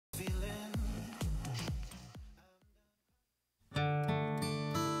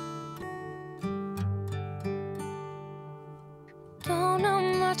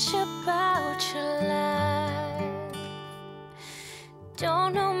much about your life.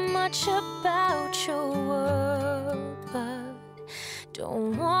 Don't know much about your world, but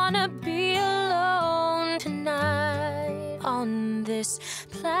don't wanna be alone tonight on this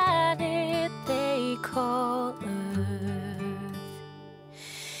planet they call Earth.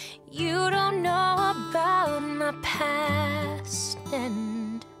 You don't know about my past,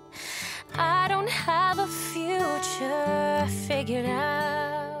 and I don't have a future figured out.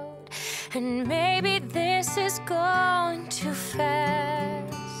 And maybe this is going too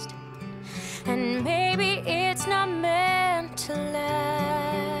fast, and maybe it's not meant to last.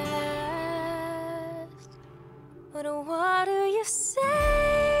 But what do you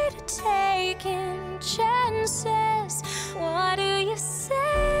say to taking chances? What do you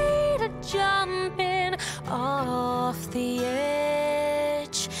say to jumping off the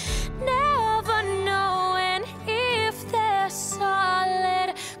edge? Never knowing if there's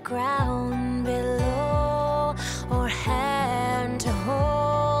solid ground below, or hand to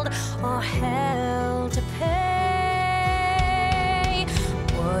hold, or hell to pay.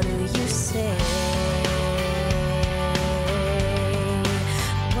 What do you say?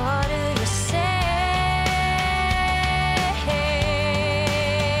 What do you say?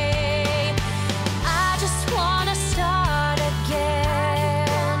 I just wanna start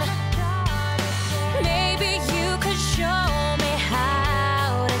again. Maybe you could show me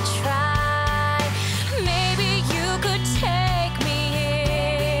how to try. Maybe you could take me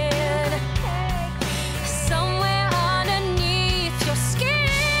in, somewhere underneath your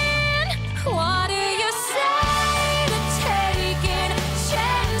skin. What do you say to taking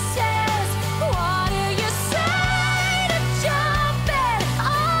chances? What do you say to jumping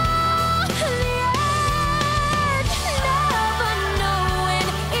off the edge? Never knowing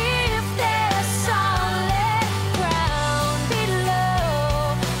if there's solid ground below,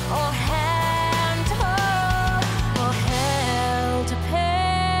 or hand to hold, or hell to pay.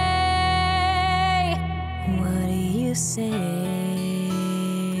 What do you say?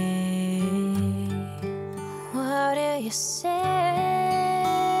 What do you say?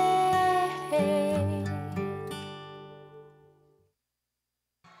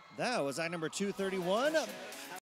 That was act number 231.